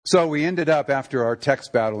So we ended up, after our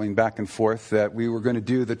text battling back and forth, that we were going to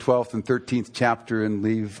do the 12th and 13th chapter and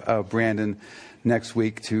leave Brandon next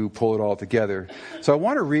week to pull it all together. So I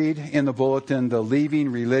want to read in the bulletin the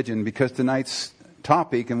leaving religion, because tonight's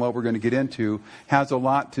topic and what we're going to get into has a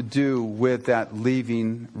lot to do with that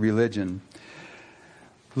leaving religion.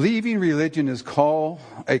 Leaving religion is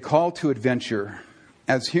a call to adventure.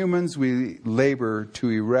 As humans, we labor to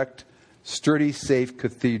erect sturdy, safe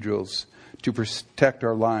cathedrals to protect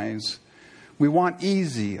our lives. We want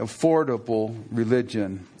easy, affordable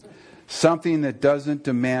religion, something that doesn't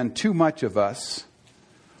demand too much of us.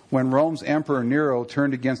 When Rome's Emperor Nero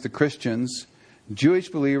turned against the Christians, Jewish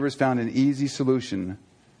believers found an easy solution: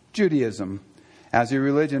 Judaism. As a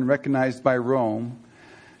religion recognized by Rome,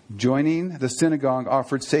 joining the synagogue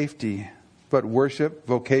offered safety, but worship,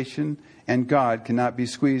 vocation, and God cannot be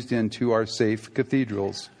squeezed into our safe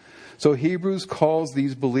cathedrals. So Hebrews calls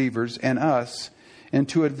these believers and us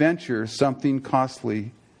into adventure, sometimes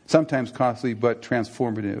costly, but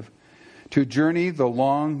transformative. To journey the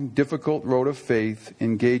long, difficult road of faith,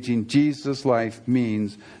 engaging Jesus' life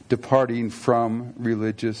means departing from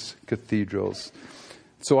religious cathedrals.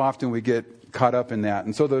 So often we get caught up in that.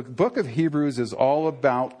 And so the book of Hebrews is all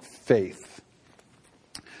about faith.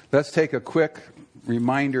 Let's take a quick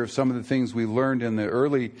reminder of some of the things we learned in the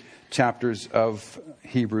early chapters of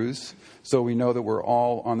Hebrews, so we know that we're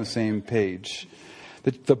all on the same page.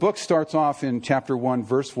 The book starts off in chapter 1,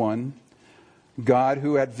 verse 1. God,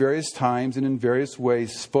 who at various times and in various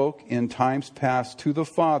ways spoke in times past to the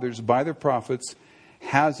fathers by the prophets,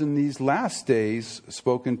 has in these last days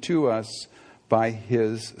spoken to us by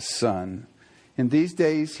His Son. In these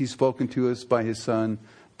days, He's spoken to us by His Son,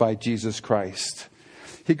 by Jesus Christ.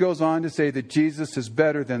 He goes on to say that Jesus is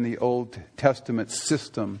better than the Old Testament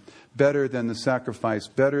system, better than the sacrifice,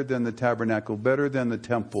 better than the tabernacle, better than the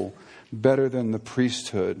temple, better than the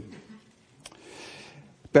priesthood,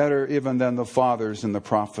 better even than the fathers and the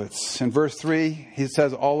prophets. In verse 3, he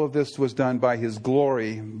says all of this was done by His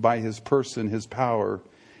glory, by His person, His power,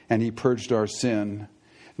 and He purged our sin.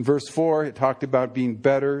 In verse 4, it talked about being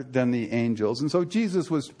better than the angels. And so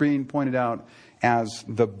Jesus was being pointed out as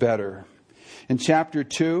the better. In chapter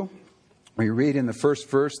 2, we read in the first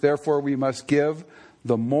verse, "Therefore we must give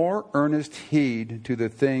the more earnest heed to the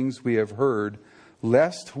things we have heard,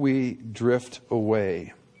 lest we drift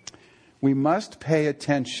away." We must pay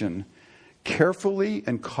attention, carefully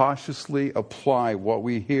and cautiously apply what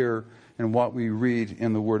we hear and what we read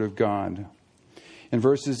in the Word of God. In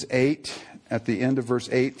verses 8, at the end of verse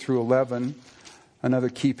 8 through 11, another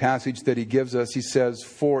key passage that he gives us, he says,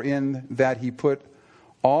 "For in that He put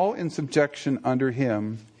all in subjection under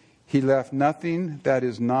Him, He left nothing that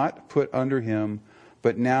is not put under Him.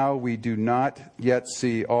 But now we do not yet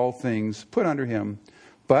see all things put under Him.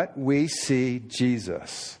 But we see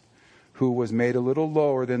Jesus, who was made a little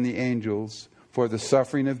lower than the angels for the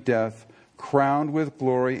suffering of death, crowned with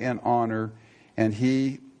glory and honor, and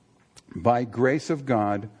He, by grace of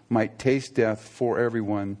God, might taste death for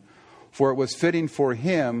everyone. For it was fitting for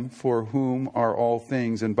Him, for whom are all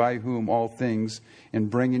things, and by whom all things, in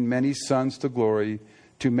bringing many sons to glory,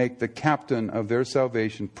 to make the captain of their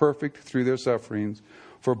salvation perfect through their sufferings.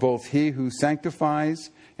 For both He who sanctifies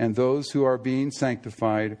and those who are being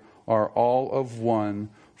sanctified are all of one,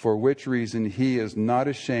 for which reason He is not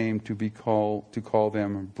ashamed to call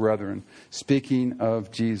them brethren." Speaking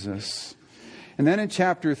of Jesus. And then in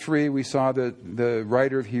chapter 3, we saw that the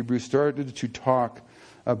writer of Hebrews started to talk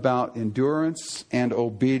about endurance and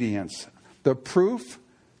obedience, the proof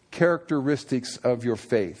characteristics of your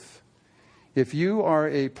faith. If you are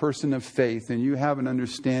a person of faith and you have an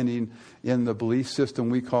understanding in the belief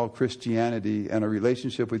system we call Christianity and a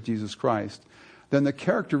relationship with Jesus Christ, then the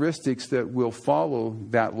characteristics that will follow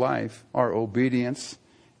that life are obedience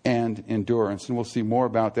and endurance. And we'll see more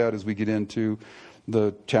about that as we get into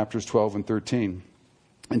the chapters 12 and 13.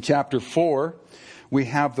 In chapter 4, we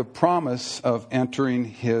have the promise of entering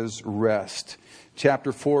His rest.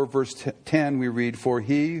 Chapter 4, verse 10, we read, "For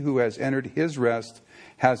He who has entered His rest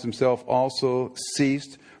has Himself also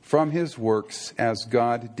ceased from His works as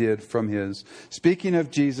God did from His." Speaking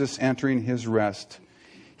of Jesus entering His rest,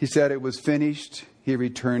 He said it was finished. He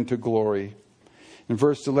returned to glory. In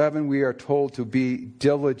verse 11, we are told to be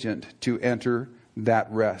diligent to enter that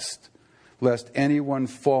rest, lest anyone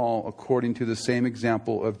fall according to the same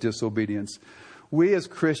example of disobedience. We as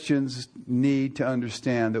Christians need to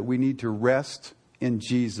understand that we need to rest in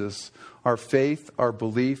Jesus. Our faith, our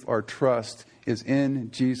belief, our trust is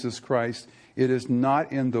in Jesus Christ. It is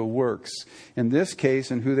not in the works. In this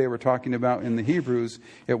case, and who they were talking about in the Hebrews,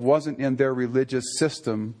 it wasn't in their religious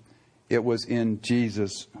system. It was in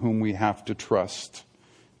Jesus whom we have to trust.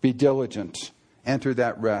 Be diligent. Enter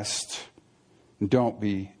that rest. Don't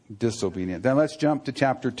be disobedient. Then let's jump to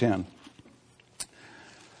chapter 10.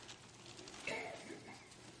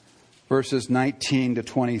 Verses 19 to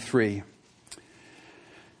 23.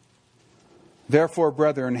 Therefore,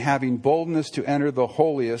 brethren, having boldness to enter the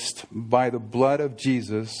holiest by the blood of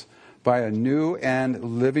Jesus, by a new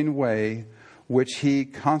and living way, which he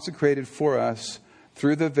consecrated for us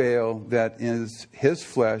through the veil that is his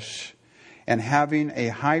flesh, and having a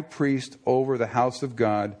high priest over the house of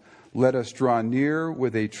God, let us draw near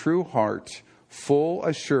with a true heart, full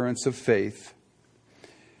assurance of faith,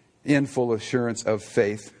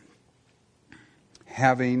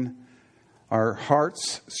 having our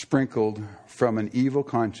hearts sprinkled from an evil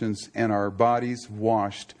conscience and our bodies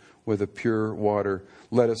washed with a pure water.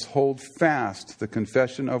 Let us hold fast the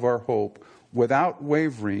confession of our hope without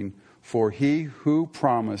wavering, for he who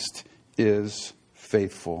promised is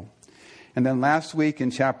faithful. And then last week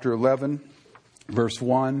in chapter 11, verse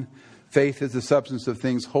 1, faith is the substance of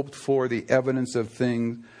things hoped for, the evidence of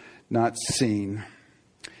things not seen.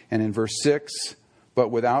 And in verse 6, but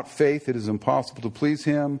without faith it is impossible to please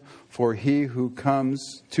him, for he who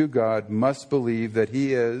comes to God must believe that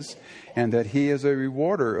he is, and that he is a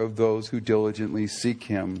rewarder of those who diligently seek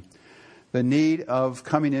him. The need of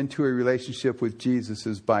coming into a relationship with Jesus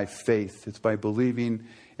is by faith. It's by believing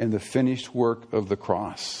in the finished work of the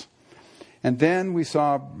cross. And then we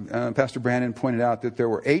saw, Pastor Brandon pointed out that there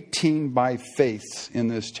were 18 by faiths in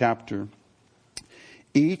this chapter,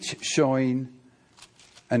 each showing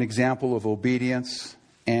an example of obedience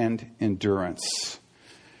and endurance.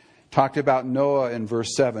 Talked about Noah in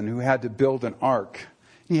verse 7, who had to build an ark.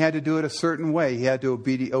 He had to do it a certain way. He had to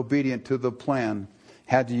be obedient to the plan.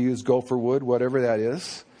 Had to use gopher wood, whatever that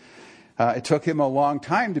is. It took him a long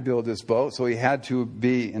time to build this boat, so he had to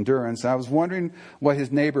be endurance. I was wondering what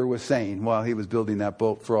his neighbor was saying while he was building that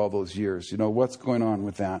boat for all those years. You know, what's going on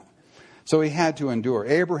with that? So he had to endure.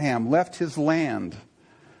 Abraham left his land,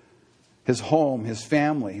 his home, his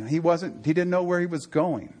family. He didn't know where he was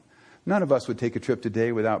going. None of us would take a trip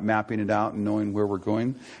today without mapping it out and knowing where we're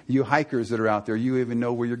going. You hikers that are out there, you even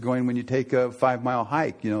know where you're going when you take a 5-mile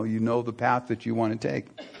hike. You know the path that you want to take.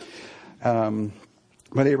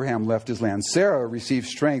 But Abraham left his land. Sarah received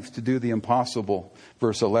strength to do the impossible.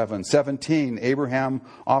 Verse 11. 17, Abraham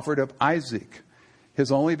offered up Isaac,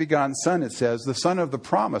 his only begotten son, it says, the son of the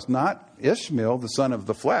promise, not Ishmael, the son of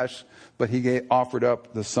the flesh, but he offered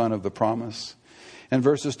up the son of the promise. In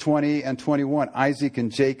verses 20 and 21, Isaac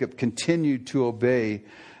and Jacob continued to obey,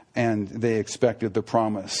 and they expected the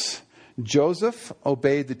promise. Joseph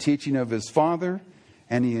obeyed the teaching of his father,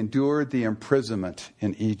 and he endured the imprisonment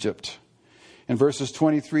in Egypt. In verses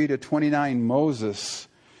 23 to 29, Moses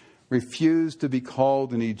refused to be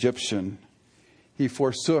called an Egyptian. He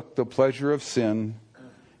forsook the pleasure of sin,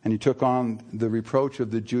 and he took on the reproach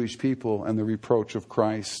of the Jewish people and the reproach of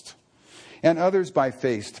Christ. And others by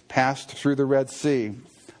faith passed through the Red Sea.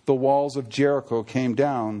 The walls of Jericho came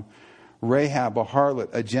down. Rahab, a harlot,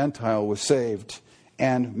 a Gentile, was saved,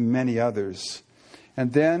 and many others.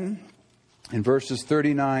 And then in verses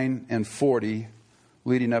 39 and 40,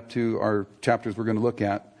 leading up to our chapters we're going to look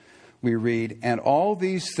at, we read, and all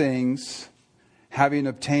these things, having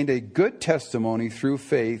obtained a good testimony through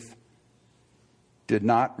faith, did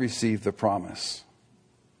not receive the promise.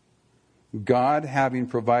 God having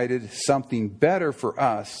provided something better for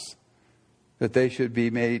us, that they should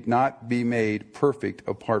not be made perfect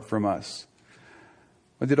apart from us.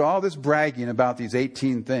 But did all this bragging about these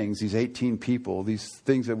 18 things, these 18 people, these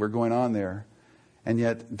things that were going on there, and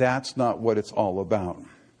yet that's not what it's all about.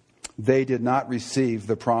 They did not receive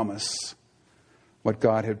the promise, what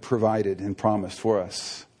God had provided and promised for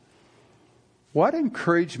us. What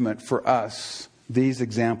encouragement for us these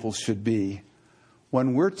examples should be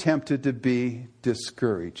when we're tempted to be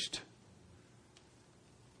discouraged.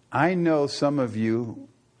 I know some of you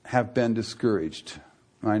have been discouraged.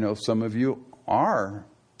 I know some of you are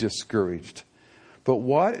discouraged. But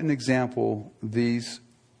what an example these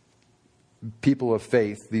people of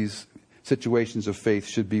faith, these situations of faith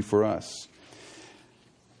should be for us.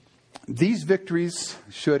 These victories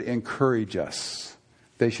should encourage us.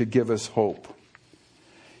 They should give us hope.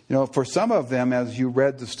 You know, for some of them, as you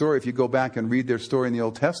read the story, if you go back and read their story in the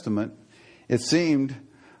Old Testament, it seemed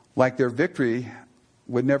like their victory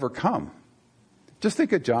would never come. Just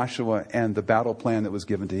think of Joshua and the battle plan that was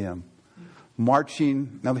given to him.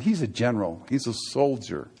 Marching, now he's a general, he's a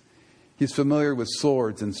soldier. He's familiar with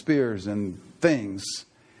swords and spears and things.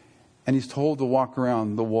 And he's told to walk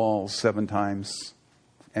around the walls 7 times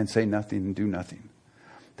and say nothing and do nothing.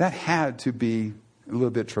 That had to be a little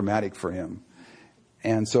bit traumatic for him.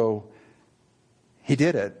 And so He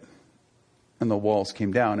did it, and the walls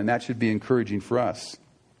came down, and that should be encouraging for us.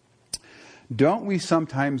 Don't we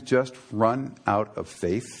sometimes just run out of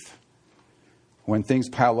faith when things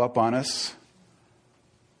pile up on us?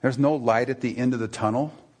 There's no light at the end of the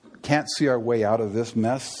tunnel. Can't see our way out of this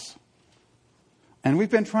mess. And we've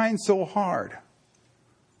been trying so hard.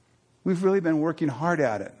 We've really been working hard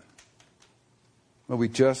at it. But we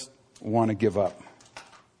just want to give up.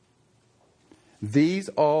 These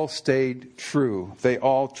all stayed true. They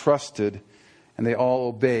all trusted, and they all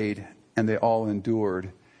obeyed, and they all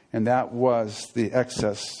endured. And that was the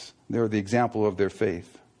excess, or the example of their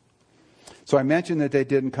faith. So I mentioned that they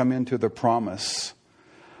didn't come into the promise.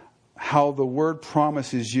 How the word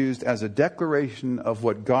promise is used as a declaration of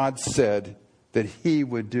what God said that He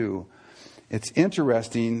would do. It's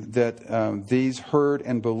interesting that these heard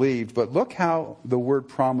and believed, but look how the word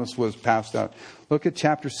promise was passed out. Look at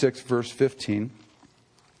chapter 6, verse 15.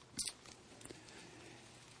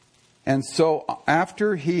 And so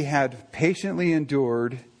after he had patiently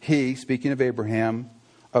endured, he, speaking of Abraham,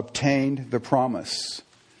 obtained the promise.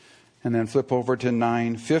 And then flip over to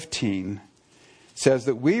 9:15. It says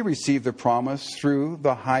that we receive the promise through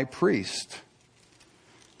the high priest.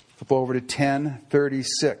 Flip over to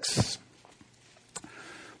 10:36.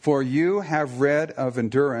 For you have read of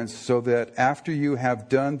endurance, so that after you have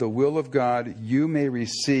done the will of God, you may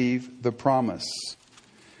receive the promise.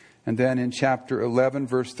 And then in chapter 11,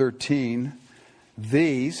 verse 13,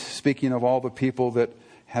 these, speaking of all the people that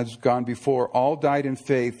has gone before, all died in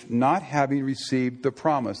faith, not having received the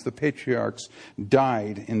promise. The patriarchs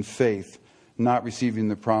died in faith, not receiving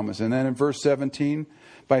the promise. And then in verse 17,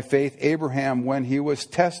 by faith Abraham, when he was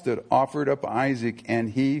tested, offered up Isaac, and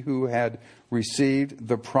he who had received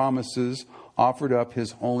the promises offered up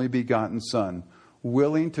his only begotten son,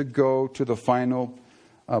 willing to go to the final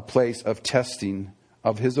place of testing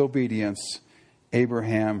of his obedience.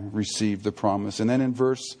 Abraham received the promise. And then in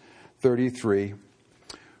verse 33,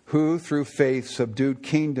 who through faith subdued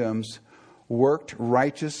kingdoms, worked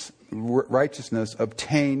righteousness,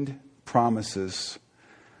 obtained promises.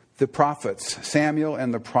 The prophets, Samuel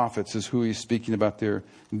and the prophets is who he's speaking about there.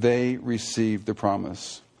 They received the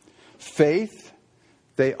promise. Faith,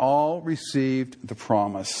 they all received the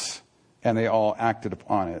promise, and they all acted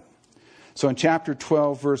upon it. So in chapter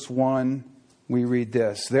 12, verse 1, we read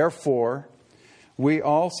this. Therefore, we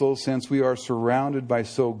also, since we are surrounded by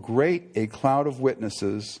so great a cloud of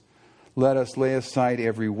witnesses, let us lay aside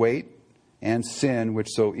every weight and sin which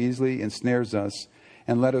so easily ensnares us,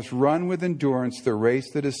 and let us run with endurance the race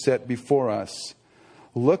that is set before us,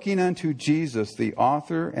 looking unto Jesus, the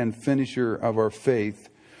author and finisher of our faith,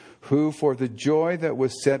 who for the joy that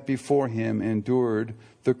was set before him endured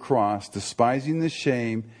the cross, despising the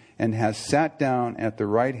shame, and has sat down at the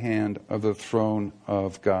right hand of the throne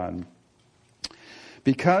of God.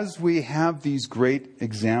 Because we have these great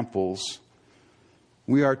examples,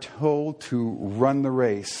 we are told to run the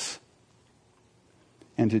race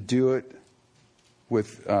and to do it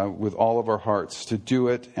with all of our hearts, to do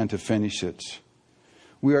it and to finish it.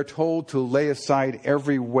 We are told to lay aside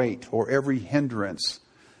every weight or every hindrance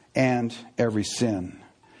and every sin.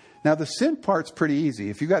 Now, the sin part's pretty easy.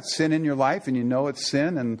 If you've got sin in your life and you know it's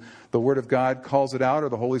sin and the Word of God calls it out or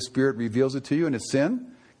the Holy Spirit reveals it to you and it's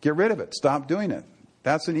sin, get rid of it. Stop doing it.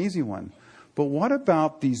 That's an easy one. But what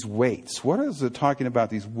about these weights? What is it talking about,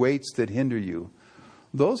 these weights that hinder you?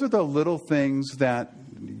 Those are the little things that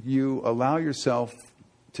you allow yourself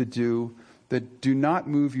to do that do not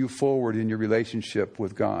move you forward in your relationship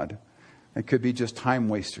with God. It could be just time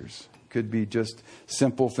wasters. Could be just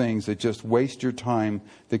simple things that just waste your time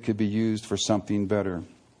that could be used for something better.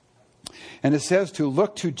 And it says to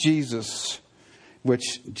look to Jesus,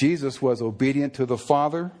 which Jesus was obedient to the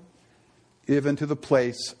Father, even to the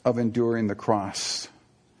place of enduring the cross.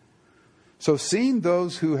 So seeing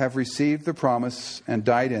those who have received the promise and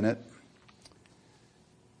died in it,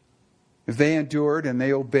 if they endured and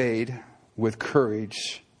they obeyed with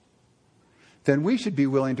courage, then we should be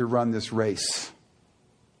willing to run this race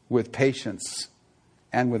with patience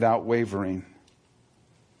and without wavering.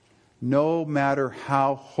 No matter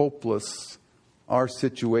how hopeless our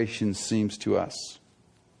situation seems to us.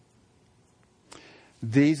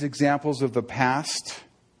 These examples of the past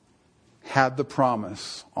had the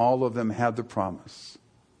promise. All of them had the promise.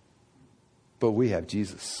 But we have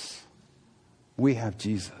Jesus. We have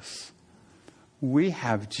Jesus. We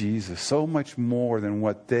have Jesus so much more than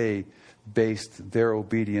what they based their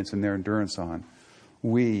obedience and their endurance on.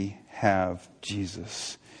 We have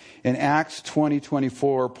Jesus. In Acts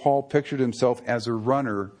 20:24, Paul pictured himself as a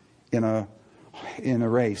runner in a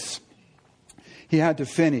race. He had to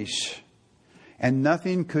finish. And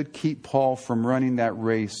nothing could keep Paul from running that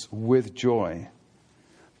race with joy.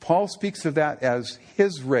 Paul speaks of that as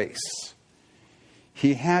his race.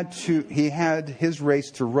 He had his race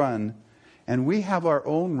to run, and we have our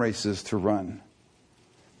own races to run.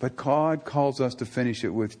 But God calls us to finish it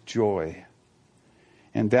with joy.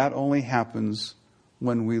 And that only happens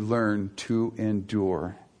when we learn to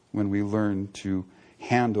endure, when we learn to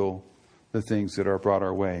handle the things that are brought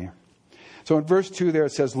our way. So in verse 2 there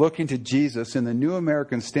it says, looking to Jesus. In the New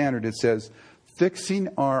American Standard it says, fixing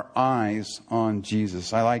our eyes on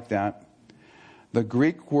Jesus. I like that. The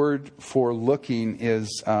Greek word for looking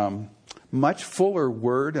is much fuller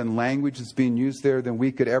word and language that's being used there than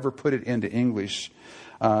we could ever put it into English.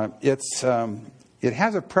 It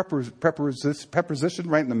has a preposition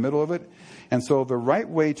right in the middle of it. And so the right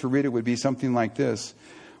way to read it would be something like this,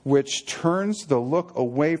 which turns the look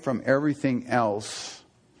away from everything else.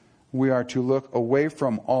 We are to look away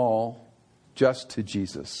from all just to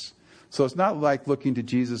Jesus. So it's not like looking to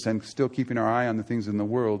Jesus and still keeping our eye on the things in the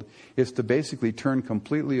world. It's to basically turn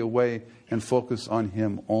completely away and focus on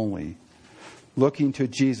Him only. Looking to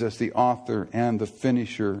Jesus, the author and the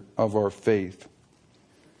finisher of our faith.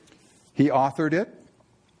 He authored it.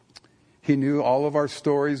 He knew all of our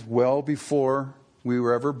stories well before we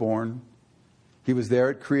were ever born. He was there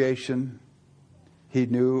at creation. He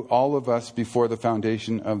knew all of us before the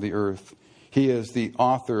foundation of the earth. He is the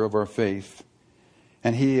author of our faith.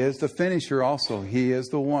 And He is the finisher also. He is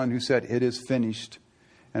the one who said, it is finished.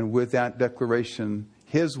 And with that declaration,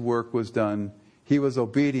 His work was done. He was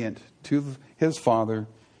obedient to His Father.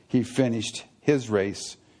 He finished His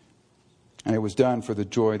race. And it was done for the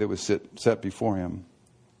joy that was set before Him.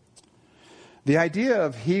 The idea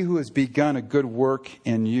of He who has begun a good work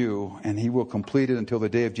in you, and He will complete it until the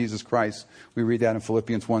day of Jesus Christ, we read that in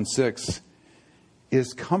Philippians 1:6,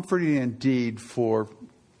 is comforting indeed for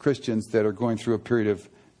Christians that are going through a period of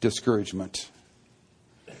discouragement.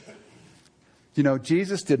 You know,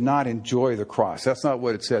 Jesus did not enjoy the cross. That's not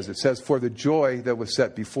what it says. It says for the joy that was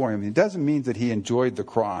set before Him. It doesn't mean that He enjoyed the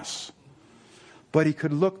cross, but He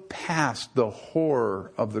could look past the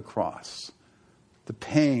horror of the cross. The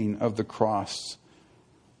pain of the cross,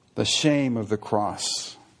 the shame of the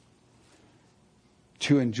cross,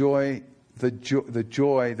 to enjoy the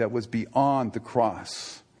joy that was beyond the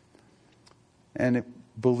cross. And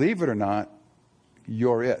believe it or not,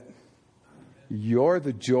 you're it. You're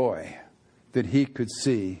the joy that He could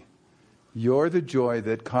see. You're the joy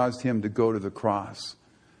that caused Him to go to the cross.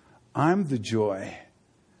 I'm the joy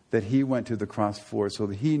that He went to the cross for, so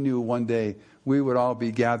that He knew one day we would all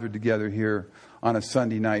be gathered together here on a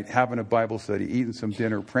Sunday night, having a Bible study, eating some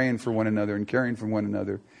dinner, praying for one another and caring for one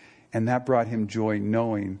another. And that brought Him joy,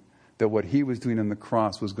 knowing that what He was doing on the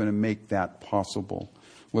cross was going to make that possible,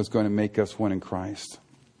 was going to make us one in Christ.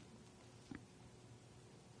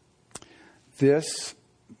 This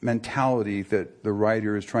mentality that the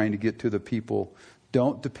writer is trying to get to the people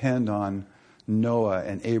don't depend on Noah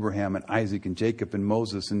and Abraham and Isaac and Jacob and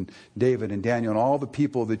Moses and David and Daniel and all the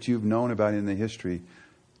people that you've known about in the history.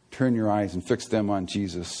 Turn your eyes and fix them on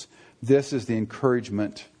Jesus. This is the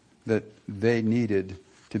encouragement that they needed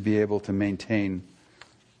to be able to maintain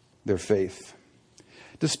their faith.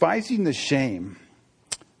 Despising the shame.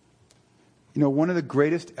 You know, one of the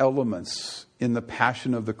greatest elements in the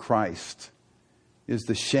passion of the Christ is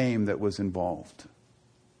the shame that was involved.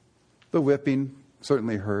 The whipping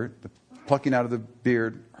certainly hurt. The plucking out of the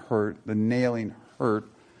beard hurt. The nailing hurt.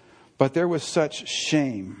 But there was such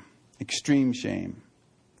shame, extreme shame.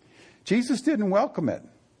 Jesus didn't welcome it,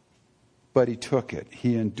 but He took it.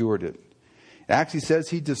 He endured it. It actually says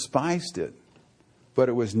He despised it, but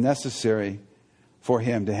it was necessary for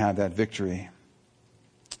Him to have that victory.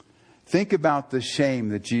 Think about the shame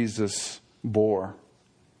that Jesus bore.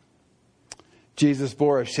 Jesus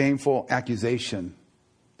bore a shameful accusation.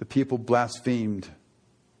 The people blasphemed.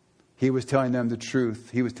 He was telling them the truth.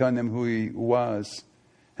 He was telling them who He was,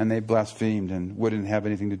 and they blasphemed and wouldn't have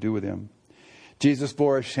anything to do with Him. Jesus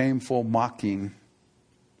bore a shameful mocking.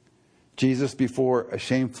 Jesus bore a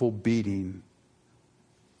shameful beating.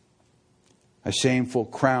 A shameful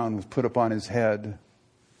crown was put upon His head,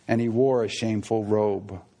 and He wore a shameful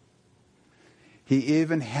robe. He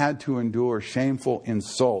even had to endure shameful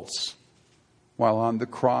insults while on the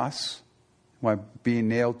cross, while being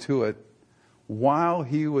nailed to it, while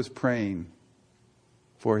He was praying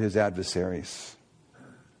for His adversaries.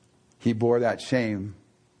 He bore that shame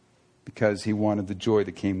because He wanted the joy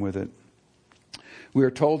that came with it. We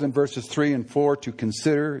are told in verses 3 and 4 to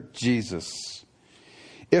consider Jesus.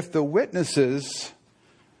 If the witnesses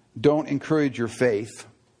don't encourage your faith,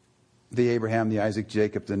 the Abraham, the Isaac,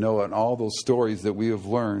 Jacob, the Noah, and all those stories that we have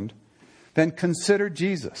learned, then consider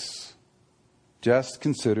Jesus. Just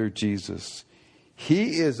consider Jesus.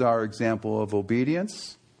 He is our example of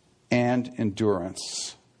obedience and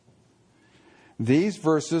endurance. These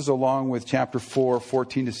verses, along with chapter 4,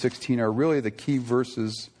 14 to 16, are really the key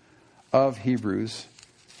verses of Hebrews.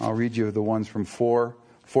 I'll read you the ones from 4,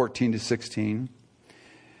 14 to 16.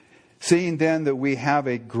 Seeing then that we have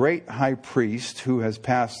a great high priest who has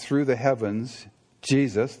passed through the heavens,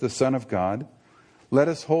 Jesus, the Son of God, let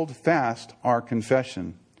us hold fast our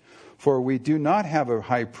confession. For we do not have a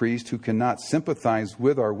high priest who cannot sympathize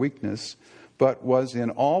with our weakness, but was in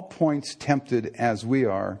all points tempted as we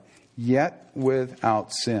are, yet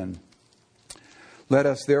without sin. Let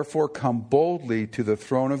us therefore come boldly to the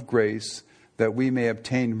throne of grace, that we may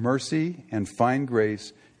obtain mercy and find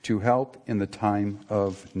grace to help in the time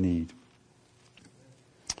of need.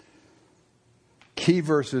 Key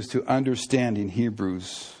verses to understanding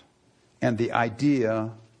Hebrews and the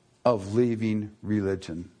idea of leaving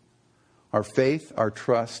religion. Our faith, our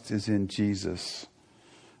trust is in Jesus,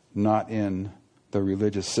 not in the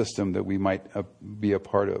religious system that we might be a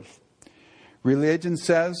part of. Religion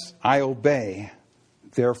says, I obey,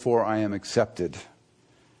 therefore I am accepted.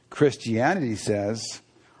 Christianity says,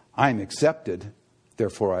 I'm accepted,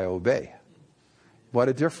 therefore I obey. What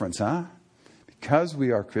a difference, huh? Because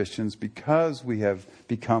we are Christians, because we have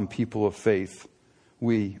become people of faith,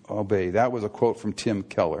 we obey. That was a quote from Tim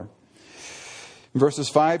Keller. In verses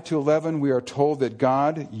 5 to 11, we are told that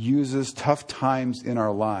God uses tough times in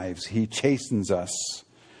our lives. He chastens us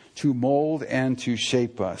to mold and to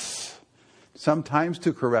shape us. Sometimes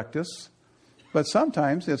to correct us, but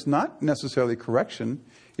sometimes it's not necessarily correction.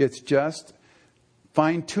 It's just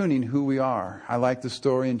fine-tuning who we are. I like the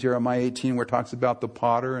story in Jeremiah 18 where it talks about the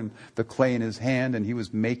potter and the clay in his hand, and he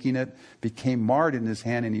was making it, became marred in his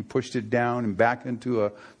hand, and he pushed it down and back into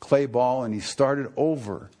a clay ball, and he started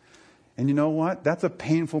over. And you know what? That's a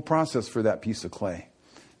painful process for that piece of clay.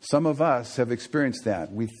 Some of us have experienced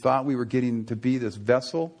that. We thought we were getting to be this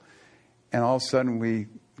vessel, and all of a sudden we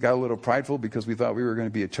got a little prideful because we thought we were going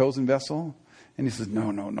to be a chosen vessel. And he says, no.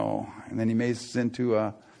 And then he makes us into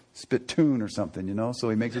a spittoon or something, So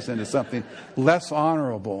he makes us into something less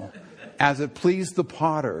honorable as it pleased the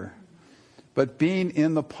potter. But being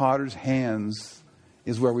in the potter's hands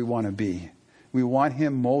is where we want to be. We want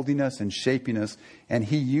him molding us and shaping us. And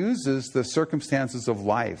he uses the circumstances of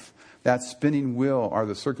life. That spinning wheel are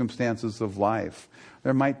the circumstances of life.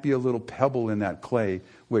 There might be a little pebble in that clay,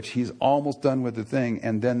 which he's almost done with the thing.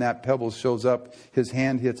 And then that pebble shows up, his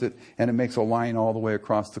hand hits it, and it makes a line all the way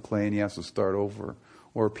across the clay, and he has to start over.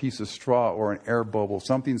 Or a piece of straw or an air bubble,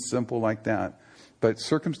 something simple like that. But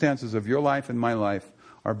circumstances of your life and my life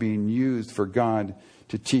are being used for God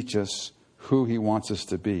to teach us who he wants us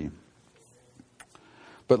to be.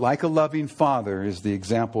 But like a loving father is the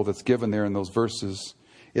example that's given there in those verses.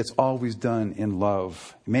 It's always done in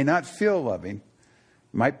love. It may not feel loving.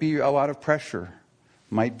 Might be a lot of pressure.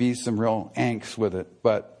 Might be some real angst with it.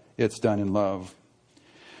 But it's done in love.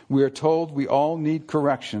 We are told we all need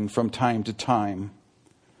correction from time to time.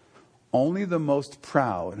 Only the most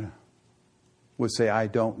proud would say, I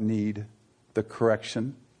don't need the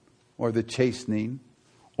correction or the chastening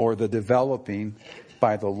or the developing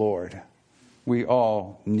by the Lord. We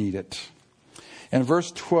all need it. In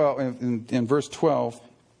verse 12,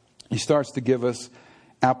 he starts to give us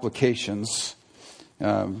applications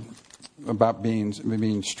about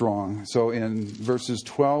being strong. So in verses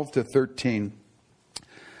 12 to 13,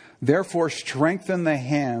 therefore strengthen the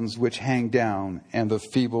hands which hang down and the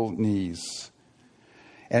feeble knees,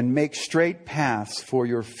 and make straight paths for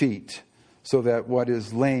your feet, so that what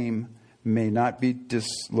is lame may not be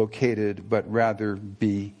dislocated, but rather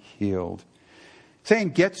be healed. Saying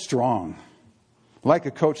get strong. Like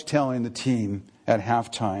a coach telling the team at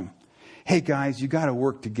halftime, hey guys, you got to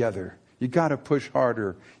work together. You got to push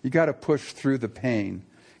harder. You got to push through the pain.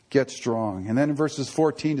 Get strong. And then in verses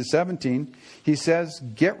 14 to 17, he says,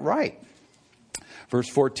 get right. Verse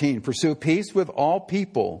 14, pursue peace with all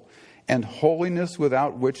people and holiness,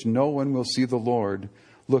 without which no one will see the Lord,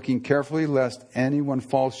 looking carefully lest anyone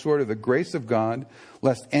fall short of the grace of God,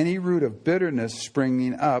 lest any root of bitterness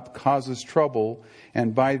springing up causes trouble,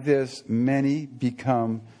 and by this many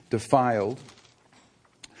become defiled.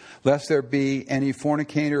 Lest there be any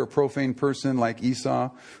fornicator or profane person like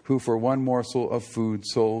Esau, who for one morsel of food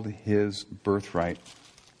sold his birthright.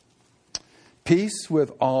 Peace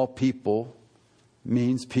with all people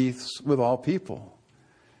means peace with all people.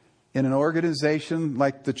 In an organization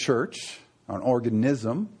like the church,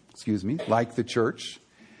 like the church,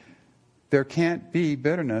 there can't be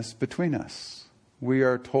bitterness between us. We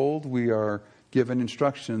are told, we are given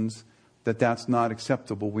instructions, that that's not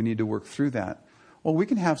acceptable. We need to work through that. Well, we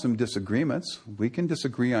can have some disagreements. We can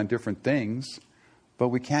disagree on different things, but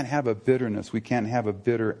we can't have a bitterness. We can't have a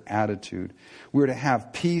bitter attitude. We're to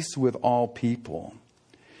have peace with all people.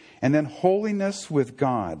 And then holiness with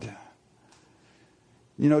God.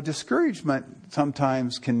 You know, discouragement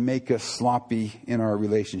sometimes can make us sloppy in our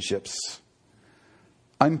relationships,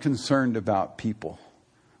 unconcerned about people.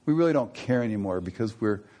 We really don't care anymore because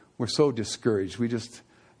we're so discouraged. We just,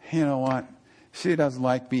 you know what? She doesn't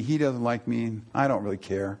like me. He doesn't like me. I don't really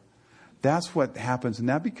care. That's what happens. And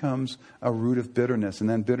that becomes a root of bitterness. And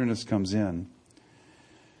then bitterness comes in.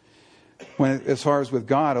 When, as far as with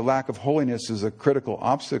God, a lack of holiness is a critical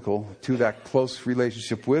obstacle to that close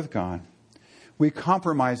relationship with God. We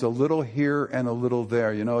compromise a little here and a little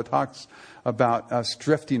there. You know, it talks about us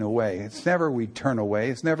drifting away. It's never we turn away.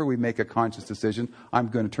 It's never we make a conscious decision. I'm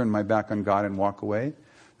going to turn my back on God and walk away.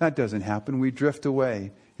 That doesn't happen. We drift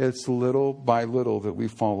away. It's little by little that we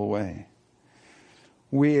fall away.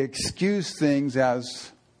 We excuse things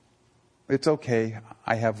as, it's okay,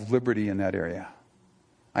 I have liberty in that area.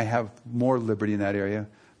 I have more liberty in that area.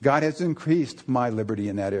 God has increased my liberty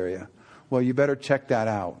in that area. Well, you better check that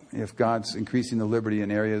out if God's increasing the liberty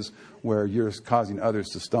in areas where you're causing others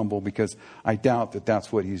to stumble, because I doubt that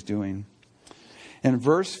that's what He's doing. In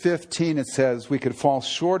verse 15, it says we could fall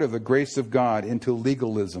short of the grace of God into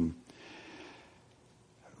legalism.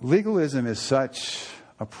 Legalism is such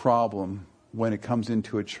a problem when it comes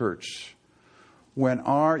into a church. When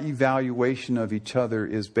our evaluation of each other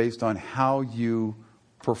is based on how you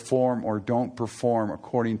perform or don't perform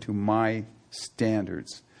according to my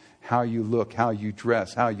standards, how you look, how you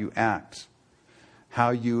dress, how you act,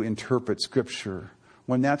 how you interpret Scripture.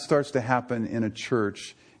 When that starts to happen in a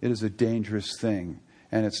church, it is a dangerous thing,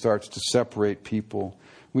 and it starts to separate people.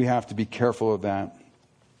 We have to be careful of that.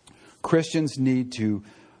 Christians need to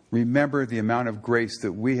remember the amount of grace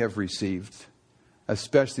that we have received,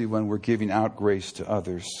 especially when we're giving out grace to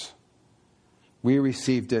others. We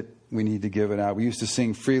received it, we need to give it out. We used to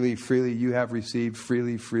sing, freely, freely you have received,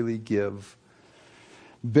 freely, freely give.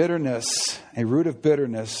 Bitterness, a root of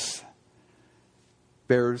bitterness,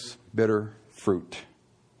 bears bitter fruit.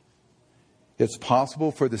 It's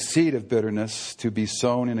possible for the seed of bitterness to be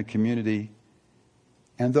sown in a community,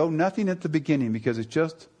 and though nothing at the beginning, because it's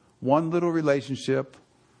just one little relationship,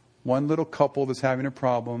 one little couple that's having a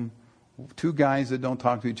problem, two guys that don't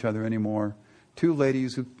talk to each other anymore, two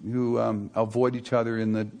ladies who avoid each other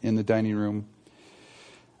in the dining room.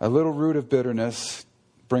 A little root of bitterness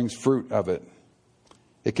brings fruit of it.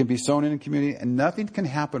 It can be sown in a community, and nothing can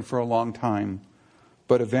happen for a long time,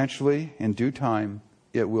 but eventually, in due time,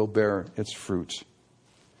 it will bear its fruit.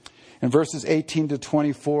 In verses 18 to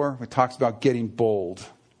 24, it talks about getting bold.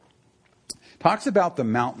 It talks about the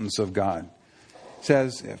mountains of God. It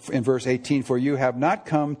says in verse 18, for you have not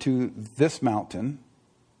come to this mountain.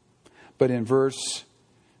 But in verse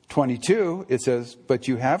 22, it says, but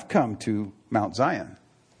you have come to Mount Zion.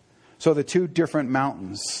 So the two different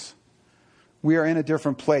mountains. We are in a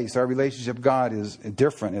different place. Our relationship with God is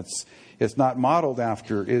different. It's not modeled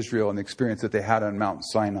after Israel and the experience that they had on Mount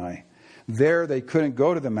Sinai. There, they couldn't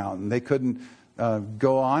go to the mountain. They couldn't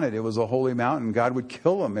go on it. It was a holy mountain. God would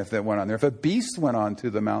kill them if they went on there. If a beast went on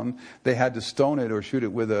to the mountain, they had to stone it or shoot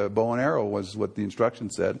it with a bow and arrow, was what the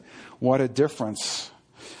instruction said. What a difference.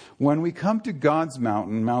 When we come to God's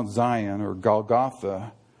mountain, Mount Zion or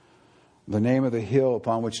Golgotha, the name of the hill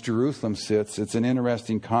upon which Jerusalem sits, it's an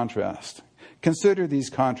interesting contrast. Consider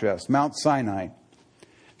these contrasts. Mount Sinai,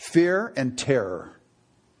 fear and terror.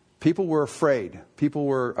 People were afraid. People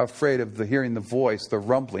were afraid of hearing the voice, the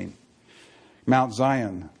rumbling. Mount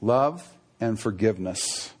Zion, love and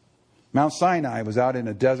forgiveness. Mount Sinai was out in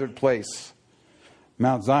a desert place.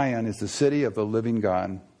 Mount Zion is the city of the living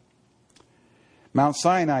God. Mount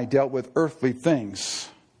Sinai dealt with earthly things.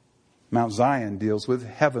 Mount Zion deals with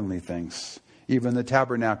heavenly things. Even the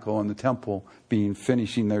tabernacle and the temple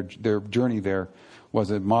finishing their journey there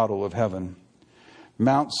was a model of heaven.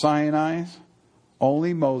 Mount Sinai,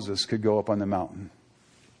 only Moses could go up on the mountain.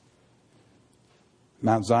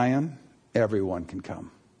 Mount Zion, everyone can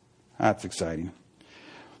come. That's exciting.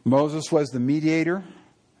 Moses was the mediator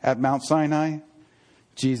at Mount Sinai.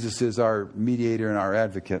 Jesus is our mediator and our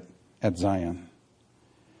advocate at Zion.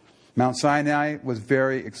 Mount Sinai was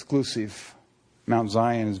very exclusive. Mount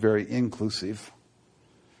Zion is very inclusive.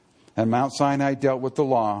 And Mount Sinai dealt with the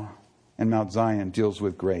law, and Mount Zion deals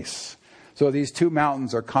with grace. So these two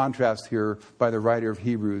mountains are contrasted here by the writer of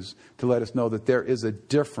Hebrews to let us know that there is a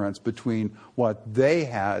difference between what they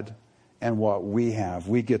had and what we have.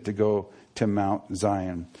 We get to go to Mount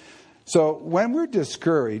Zion. So when we're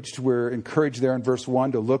discouraged, we're encouraged there in verse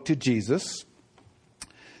 1 to look to Jesus,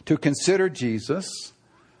 to consider Jesus.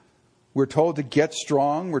 We're told to get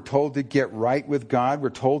strong. We're told to get right with God. We're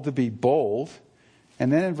told to be bold.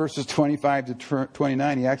 And then in verses 25 to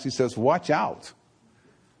 29, he actually says, watch out.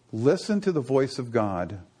 Listen to the voice of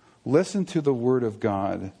God. Listen to the word of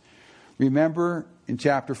God. Remember in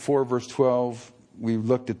chapter 4, verse 12, we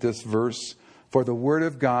looked at this verse. For the word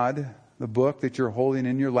of God, the book that you're holding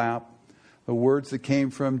in your lap, the words that came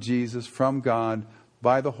from Jesus, from God,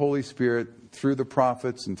 by the Holy Spirit, through the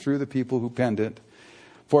prophets and through the people who penned it.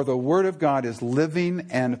 For the word of God is living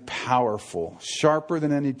and powerful, sharper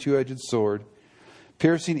than any two-edged sword,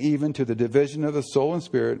 piercing even to the division of the soul and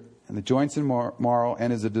spirit, and the joints and marrow,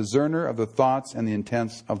 and is a discerner of the thoughts and the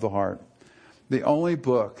intents of the heart. The only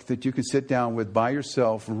book that you can sit down with by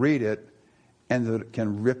yourself, read it, and that it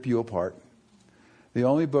can rip you apart. The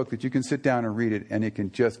only book that you can sit down and read it, and it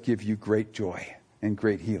can just give you great joy and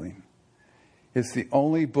great healing. It's the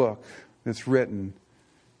only book that's written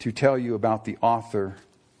to tell you about the author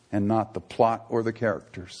and not the plot or the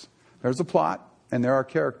characters. There's a plot and there are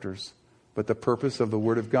characters, but the purpose of the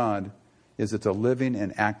Word of God is it's a living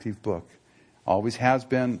and active book. Always has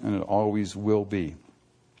been and it always will be.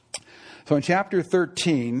 So in chapter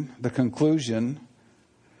 13, the conclusion,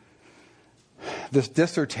 this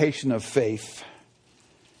dissertation of faith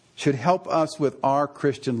should help us with our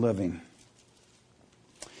Christian living.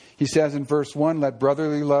 He says in verse 1, let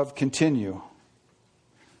brotherly love continue.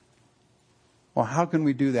 Well, how can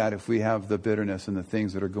we do that if we have the bitterness and the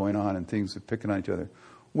things that are going on and things that are picking on each other?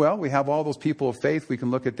 Well, we have all those people of faith. We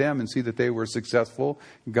can look at them and see that they were successful.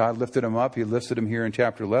 God lifted them up. He lifted them here in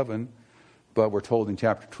chapter 11. But we're told in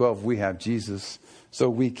chapter 12 we have Jesus.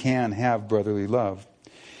 So we can have brotherly love.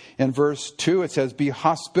 In verse 2 it says, be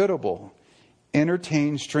hospitable.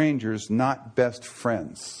 Entertain strangers, not best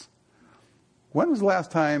friends. When was the last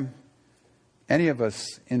time any of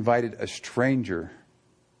us invited a stranger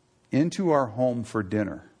into our home for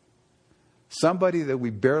dinner? Somebody that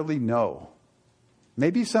we barely know.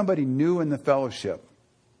 Maybe somebody new in the fellowship.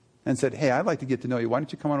 And said, hey, I'd like to get to know you. Why don't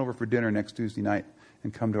you come on over for dinner next Tuesday night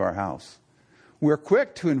and come to our house? We're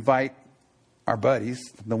quick to invite our buddies,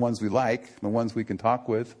 the ones we like, the ones we can talk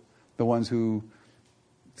with, the ones who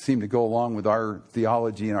seem to go along with our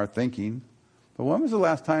theology and our thinking. But when was the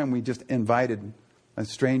last time we just invited a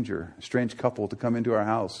stranger, a strange couple to come into our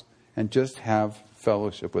house and just have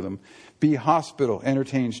fellowship with them? Be hospitable,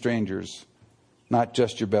 entertain strangers, not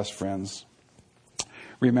just your best friends.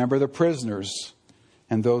 Remember the prisoners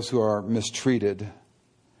and those who are mistreated.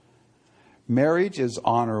 Marriage is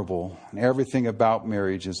honorable, and everything about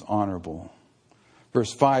marriage is honorable.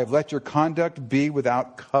 Verse 5, let your conduct be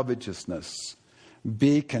without covetousness.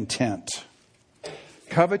 Be content.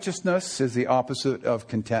 Covetousness is the opposite of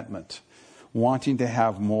contentment, wanting to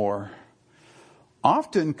have more.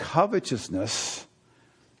 Often covetousness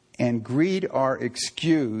and greed are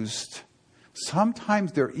excused.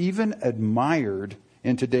 Sometimes they're even admired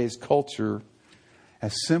in today's culture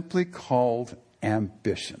as simply called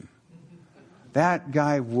ambition. That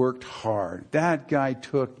guy worked hard. That guy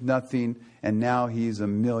took nothing and now he's a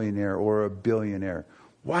millionaire or a billionaire.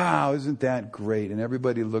 Wow, isn't that great? And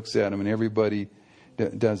everybody looks at him and everybody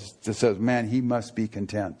says, man, he must be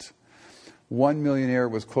content. One millionaire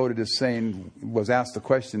was quoted as saying, was asked the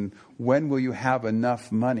question, when will you have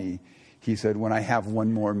enough money? He said, when I have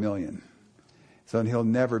 1 more million. So he'll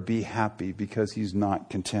never be happy because he's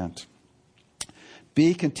not content.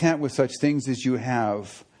 Be content with such things as you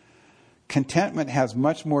have. Contentment has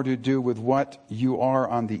much more to do with what you are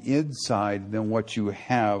on the inside than what you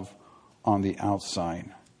have on the outside.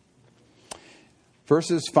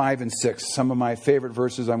 Verses 5 and 6, some of my favorite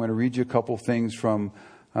verses. I'm going to read you a couple things from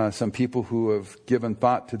some people who have given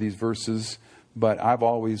thought to these verses, but I've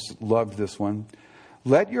always loved this one.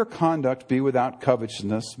 Let your conduct be without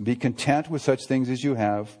covetousness. Be content with such things as you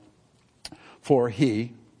have. For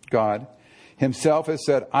he, God, himself has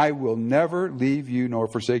said, I will never leave you nor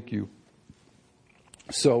forsake you.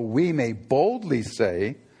 So we may boldly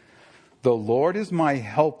say, the Lord is my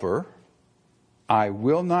helper. I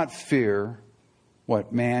will not fear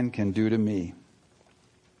what man can do to me.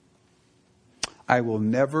 I will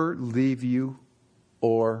never leave you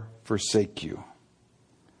or forsake you.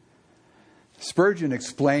 Spurgeon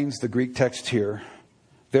explains the Greek text here.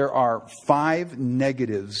 There are 5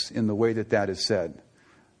 negatives in the way that is said.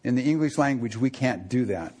 In the English language, we can't do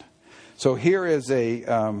that. So here is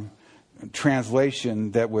a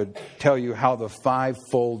translation that would tell you how the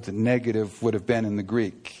 5-fold negative would have been in the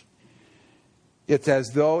Greek. It's as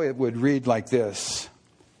though it would read like this.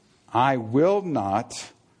 I will not,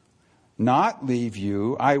 not leave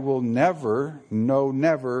you. I will never, no,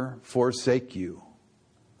 never forsake you.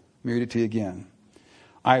 Let me read it to you again.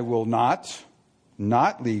 I will not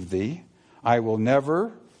leave thee. I will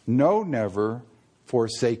never, no, never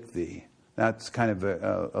forsake thee. That's kind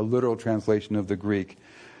of a literal translation of the Greek.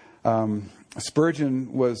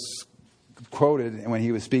 Spurgeon was quoted when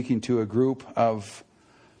he was speaking to a group of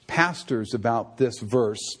pastors about this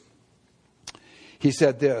verse. He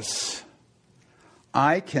said this: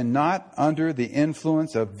 I cannot, under the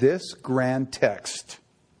influence of this grand text,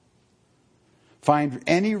 find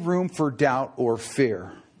any room for doubt or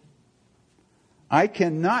fear. I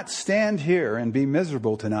cannot stand here and be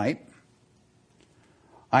miserable tonight.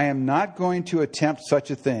 I am not going to attempt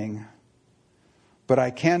such a thing, but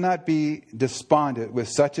I cannot be despondent with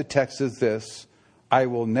such a text as this: I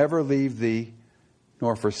will never leave thee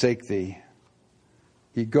nor forsake thee.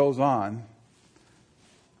 He goes on.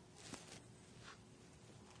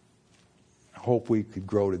 I hope we could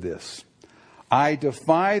grow to this. I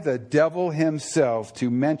defy the devil himself to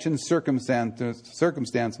mention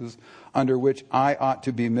circumstances under which I ought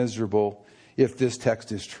to be miserable if this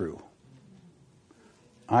text is true.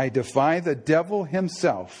 I defy the devil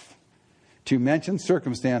himself to mention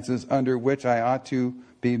circumstances under which I ought to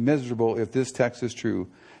be miserable if this text is true.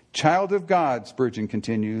 Child of God, Spurgeon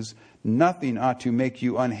continues, nothing ought to make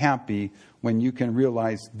you unhappy when you can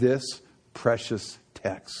realize this precious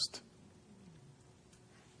text.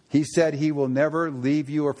 He said he will never leave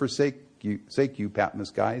you or forsake you,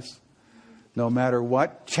 Patmos guys. No matter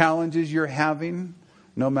what challenges you're having,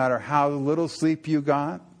 no matter how little sleep you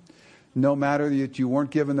got, no matter that you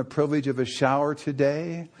weren't given the privilege of a shower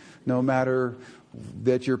today, no matter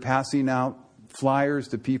that you're passing out flyers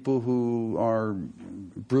to people who are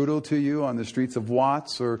brutal to you on the streets of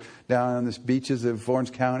Watts or down on the beaches of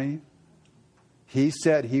Orange County. He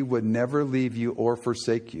said he would never leave you or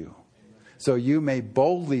forsake you. So you may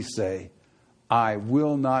boldly say, I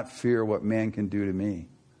will not fear what man can do to me.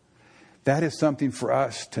 That is something for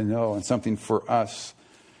us to know and something for us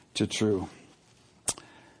to true.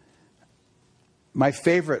 My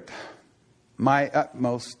favorite, my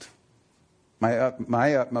utmost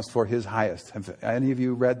for his highest. Have any of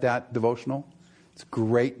you read that devotional? It's a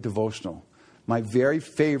great devotional. My very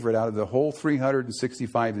favorite out of the whole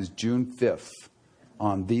 365 is June 5th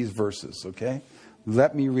on these verses, okay?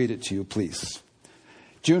 Let me read it to you, please.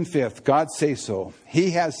 June 5th, God say so.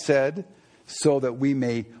 He has said so that we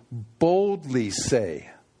may boldly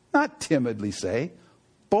say, not timidly say,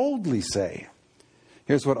 boldly say.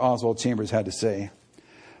 Here's what Oswald Chambers had to say.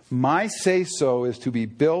 My say-so is to be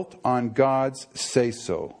built on God's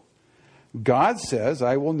say-so. God says,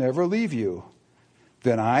 I will never leave you.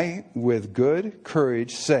 Then I, with good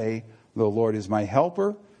courage, say, the Lord is my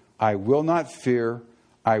helper. I will not fear.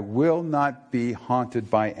 I will not be haunted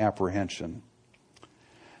by apprehension.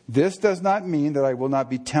 This does not mean that I will not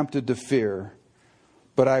be tempted to fear,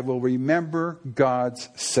 but I will remember God's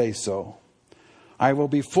say-so. I will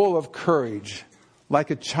be full of courage,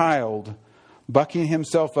 like a child bucking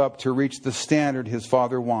himself up to reach the standard his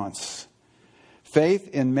father wants. Faith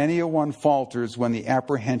in many a one falters when the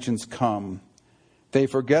apprehensions come. They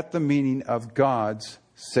forget the meaning of God's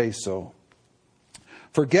say-so.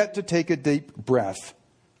 Forget to take a deep breath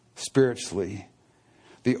spiritually.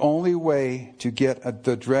 The only way to get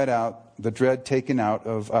the dread taken out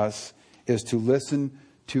of us is to listen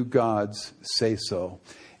to God's say-so.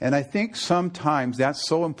 And I think sometimes that's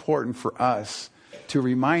so important for us to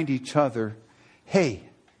remind each other, hey,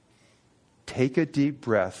 take a deep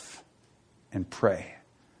breath and pray.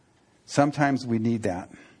 Sometimes we need that.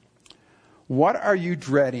 What are you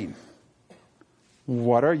dreading?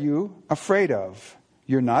 What are you afraid of?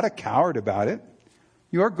 You're not a coward about it.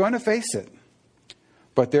 You're going to face it.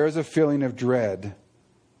 But there is a feeling of dread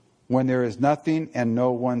when there is nothing and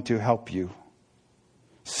no one to help you.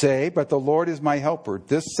 Say, but the Lord is my helper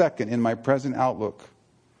this second in my present outlook.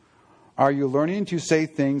 Are you learning to say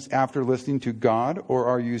things after listening to God, or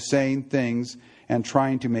are you saying things and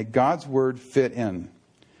trying to make God's word fit in?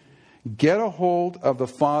 Get a hold of the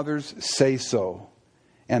Father's say-so,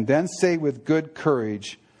 and then say with good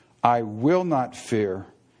courage, I will not fear.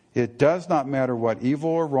 It does not matter what evil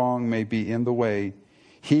or wrong may be in the way.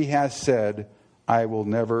 He has said, I will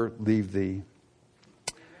never leave thee.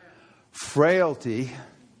 Frailty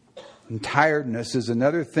and tiredness is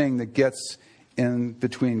another thing that gets in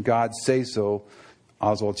between God's say-so.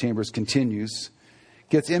 Oswald Chambers continues.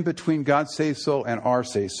 Gets in between God's say-so and our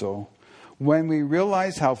say-so. When we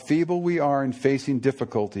realize how feeble we are in facing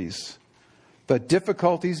difficulties, the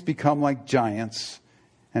difficulties become like giants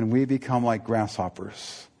and we become like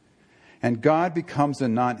grasshoppers. And God becomes a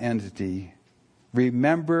non-entity.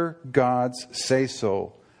 Remember God's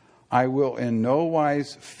say-so. I will in no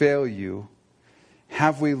wise fail you.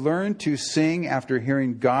 Have we learned to sing after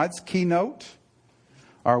hearing God's keynote?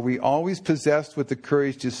 Are we always possessed with the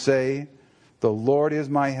courage to say, the Lord is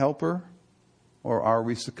my helper? Or are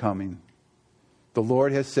we succumbing? The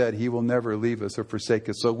Lord has said He will never leave us or forsake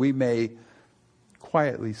us. So we may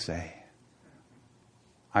quietly say,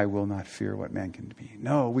 I will not fear what man can be.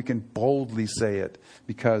 No, we can boldly say it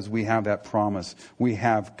because we have that promise. We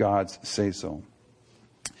have God's say-so.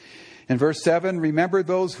 In verse 7, remember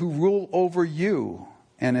those who rule over you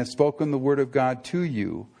and have spoken the word of God to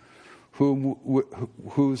you,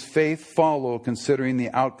 whose faith follow considering the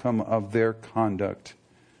outcome of their conduct.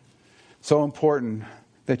 So important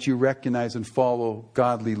that you recognize and follow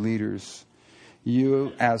godly leaders.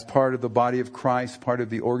 You, as part of the body of Christ, part of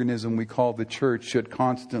the organism we call the church, should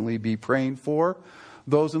constantly be praying for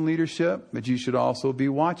those in leadership, but you should also be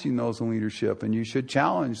watching those in leadership, and you should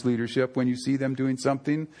challenge leadership when you see them doing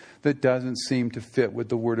something that doesn't seem to fit with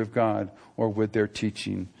the Word of God or with their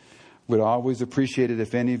teaching. Would always appreciate it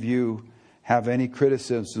if any of you have any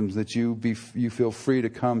criticisms that you feel free to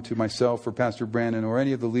come to myself or Pastor Brandon or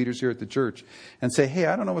any of the leaders here at the church and say, hey,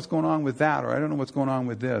 I don't know what's going on with that, or I don't know what's going on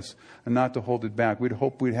with this, and not to hold it back. We'd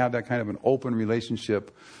hope we'd have that kind of an open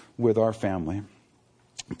relationship with our family.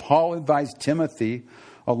 Paul advised Timothy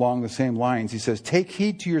along the same lines. He says, take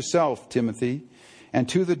heed to yourself, Timothy, and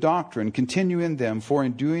to the doctrine. Continue in them, for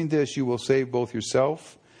in doing this you will save both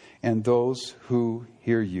yourself and those who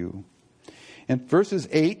hear you. In verses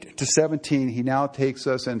 8 to 17, he now takes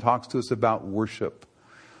us and talks to us about worship.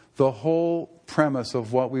 The whole premise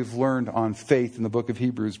of what we've learned on faith in the book of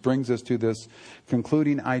Hebrews brings us to this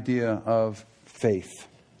concluding idea of faith.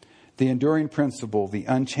 The enduring principle, the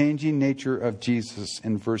unchanging nature of Jesus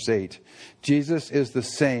in verse 8. Jesus is the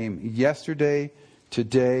same yesterday,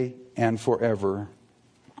 today, and forever.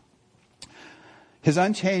 His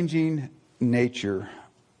unchanging nature,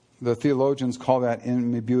 the theologians call that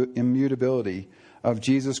immutability of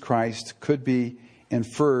Jesus Christ, could be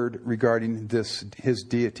inferred regarding his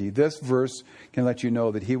deity. This verse can let you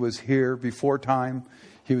know that He was here before time.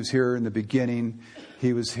 He was here in the beginning.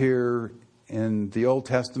 He was here in the Old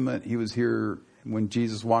Testament. He was here when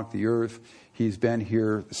Jesus walked the earth. He's been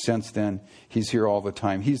here since then. He's here all the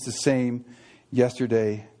time. He's the same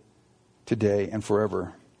yesterday, today, and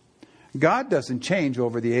forever. God doesn't change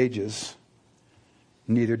over the ages.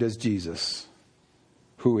 Neither does Jesus,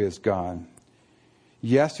 who is God.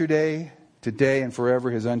 Yesterday, today, and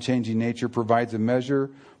forever, His unchanging nature provides a measure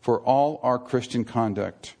for all our Christian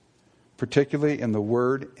conduct, particularly in the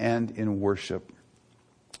Word and in worship.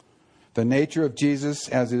 The nature of Jesus,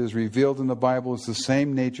 as it is revealed in the Bible, is the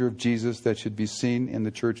same nature of Jesus that should be seen in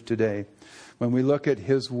the church today. When we look at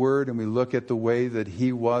His Word and we look at the way that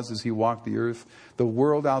He was as He walked the earth, the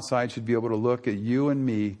world outside should be able to look at you and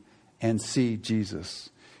me and see Jesus.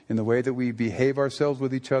 In the way that we behave ourselves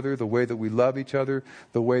with each other, the way that we love each other,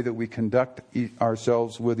 the way that we conduct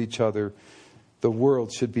ourselves with each other, the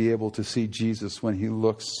world should be able to see Jesus when He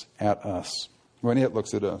looks at us, when it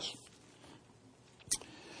looks at us.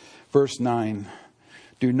 Verse 9,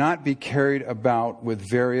 do not be carried about with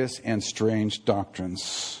various and strange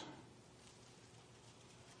doctrines.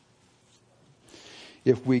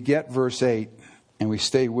 If we get verse 8 and we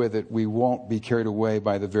stay with it, we won't be carried away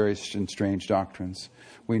by the various and strange doctrines.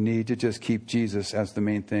 We need to just keep Jesus as the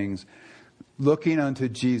main things. Looking unto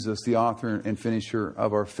Jesus, the author and finisher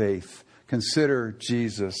of our faith. Consider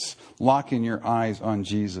Jesus. Locking your eyes on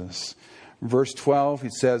Jesus. Verse 12,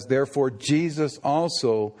 it says, therefore Jesus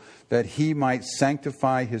also, that He might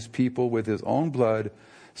sanctify His people with His own blood,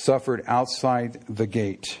 suffered outside the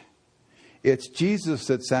gate. It's Jesus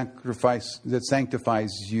that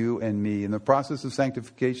sanctifies you and me. And the process of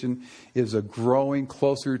sanctification is a growing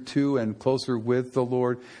closer to and closer with the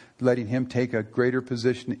Lord, letting Him take a greater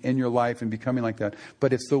position in your life and becoming like that.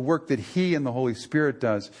 But it's the work that He and the Holy Spirit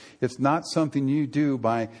does. It's not something you do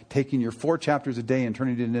by taking your 4 chapters a day and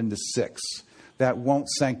turning it into 6. That won't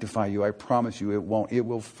sanctify you. I promise you it won't. It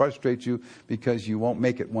will frustrate you because you won't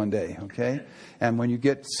make it one day. Okay? And when you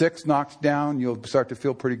get 6 knocked down, you'll start to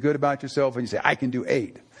feel pretty good about yourself. And you say, I can do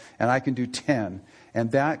 8. And I can do 10.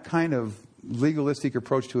 And that kind of legalistic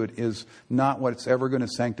approach to it is not what's ever going to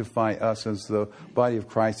sanctify us as the body of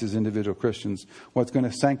Christ, as individual Christians. What's going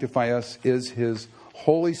to sanctify us is His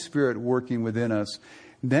Holy Spirit working within us.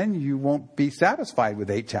 Then you won't be satisfied with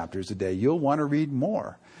 8 chapters a day. You'll want to read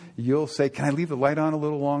more. You'll say, can I leave the light on a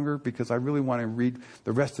little longer? Because I really want to read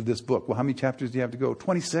the rest of this book. Well, how many chapters do you have to go?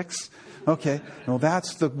 26? Okay. Well,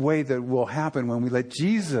 that's the way that will happen when we let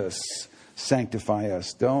Jesus sanctify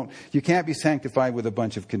us. You can't be sanctified with a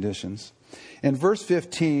bunch of conditions. In verse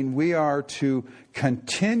 15, we are to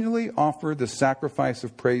continually offer the sacrifice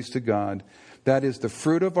of praise to God. That is the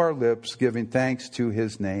fruit of our lips, giving thanks to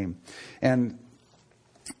His name. And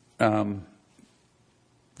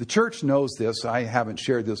the church knows this. I haven't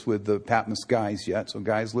shared this with the Patmos guys yet, so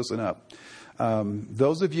guys, listen up.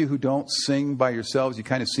 Those of you who don't sing by yourselves, you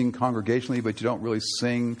kind of sing congregationally, but you don't really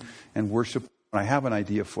sing and worship. I have an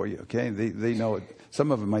idea for you, okay? They know it.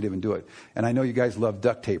 Some of them might even do it. And I know you guys love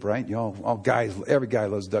duct tape, right? All guys, every guy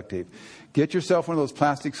loves duct tape. Get yourself one of those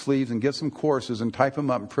plastic sleeves and get some courses and type them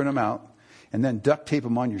up and print them out. And then duct tape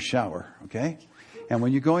them on your shower, okay? And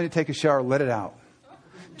when you're going to take a shower, let it out.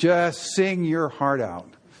 Just sing your heart out.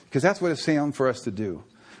 Because that's what it's saying for us to do.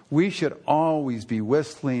 We should always be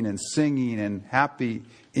whistling and singing and happy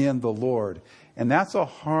in the Lord. And that's a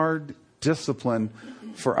hard discipline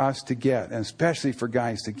for us to get, and especially for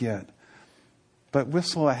guys to get. But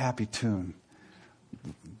whistle a happy tune.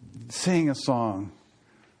 Sing a song.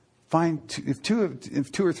 If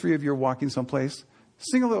two or three of you are walking someplace,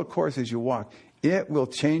 sing a little chorus as you walk. It will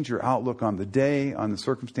change your outlook on the day, on the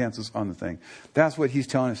circumstances, on the thing. That's what He's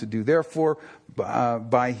telling us to do. Therefore,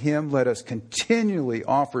 by Him, let us continually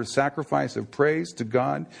offer sacrifice of praise to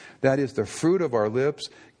God. That is the fruit of our lips,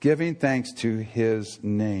 giving thanks to His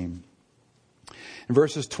name. In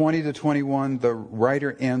verses 20 to 21, the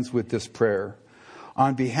writer ends with this prayer.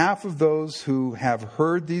 On behalf of those who have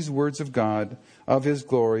heard these words of God, of His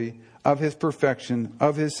glory, of His perfection,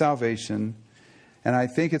 of His salvation. And I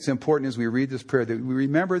think it's important as we read this prayer that we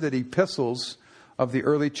remember that epistles of the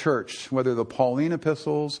early church, whether the Pauline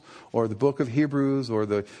epistles or the book of Hebrews or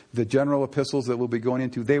the general epistles that we'll be going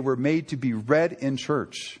into, they were made to be read in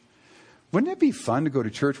church. Wouldn't it be fun to go to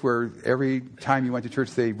church where every time you went to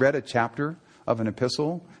church they read a chapter of an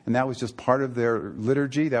epistle, and that was just part of their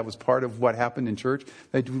liturgy? That was part of what happened in church.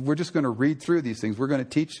 We're just going to read through these things. We're going to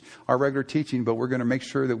teach our regular teaching, but we're going to make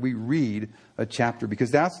sure that we read a chapter,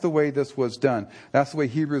 because that's the way this was done. That's the way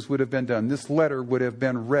Hebrews would have been done. This letter would have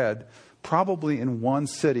been read probably in one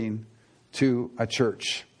sitting to a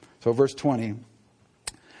church. So verse 20.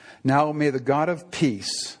 Now may the God of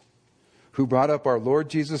peace, who brought up our Lord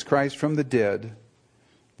Jesus Christ from the dead,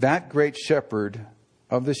 that great shepherd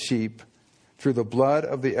of the sheep, through the blood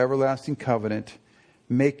of the everlasting covenant,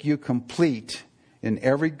 make you complete in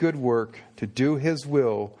every good work to do His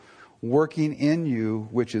will, working in you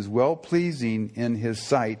which is well-pleasing in His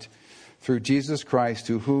sight, through Jesus Christ,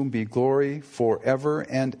 to whom be glory forever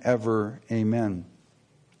and ever. Amen.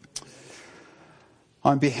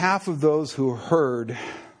 On behalf of those who heard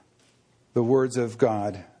the words of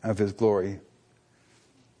God, of His glory,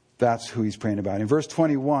 that's who he's praying about. In verse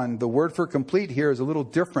 21, the word for complete here is a little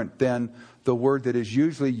different than the word that is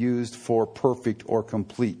usually used for perfect or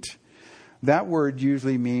complete. That word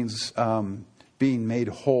usually means being made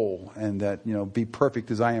whole, and that, be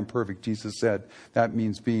perfect as I am perfect, Jesus said. That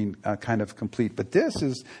means being kind of complete. But this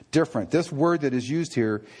is different. This word that is used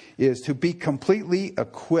here is to be completely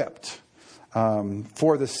equipped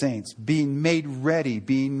for the saints, being made ready,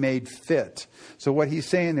 being made fit. So what he's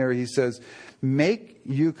saying there, he says, make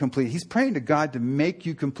you complete. He's praying to God to make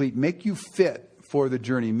you complete, make you fit for the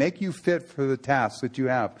journey, make you fit for the tasks that you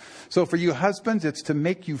have. So for you husbands, it's to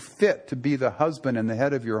make you fit to be the husband and the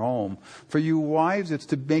head of your home. For you wives, it's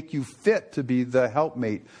to make you fit to be the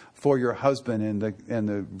helpmate for your husband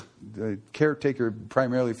and the caretaker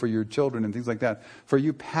primarily for your children and things like that. For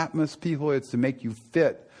you Patmos people, it's to make you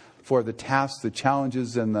fit for the tasks, the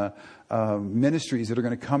challenges, and the ministries that are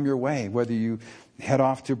going to come your way, whether you head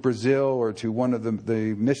off to Brazil or to one of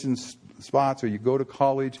the mission spots, or you go to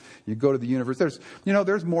college, you go to the university.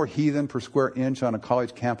 There's more heathen per square inch on a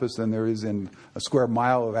college campus than there is in a square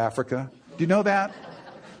mile of Africa. Do you know that?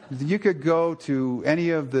 You could go to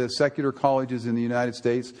any of the secular colleges in the United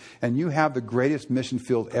States and you have the greatest mission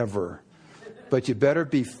field ever. But you better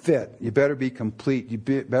be fit. You better be complete. You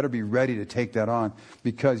better be ready to take that on,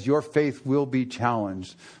 because your faith will be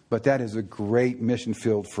challenged. But that is a great mission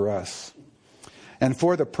field for us. And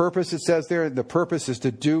for the purpose, it says there, the purpose is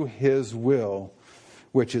to do His will,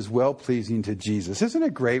 which is well-pleasing to Jesus. Isn't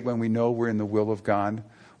it great when we know we're in the will of God?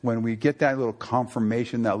 When we get that little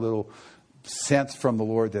confirmation, that little sense from the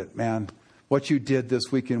Lord that, man, what you did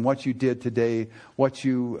this weekend, what you did today, what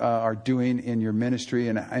you are doing in your ministry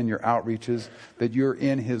and your outreaches, that you're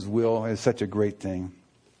in His will, is such a great thing.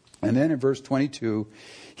 And then in verse 22,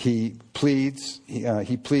 he pleads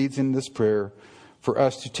in this prayer for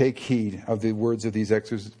us to take heed of the words of these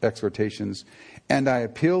exhortations. And I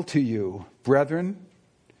appeal to you, brethren,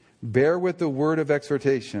 bear with the word of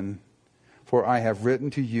exhortation, for I have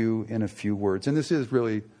written to you in a few words. And this is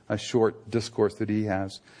really a short discourse that he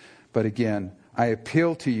has. But again, I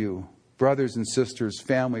appeal to you, brothers and sisters,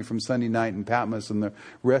 family from Sunday night in Patmos and the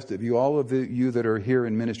rest of you, all of you that are here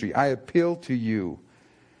in ministry. I appeal to you,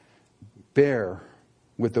 bear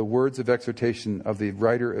with the words of exhortation of the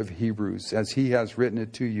writer of Hebrews, as he has written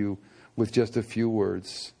it to you with just a few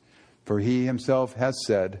words. For he himself has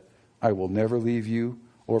said, I will never leave you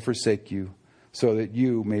or forsake you, so that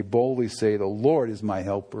you may boldly say, the Lord is my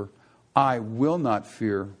helper. I will not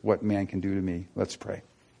fear what man can do to me. Let's pray.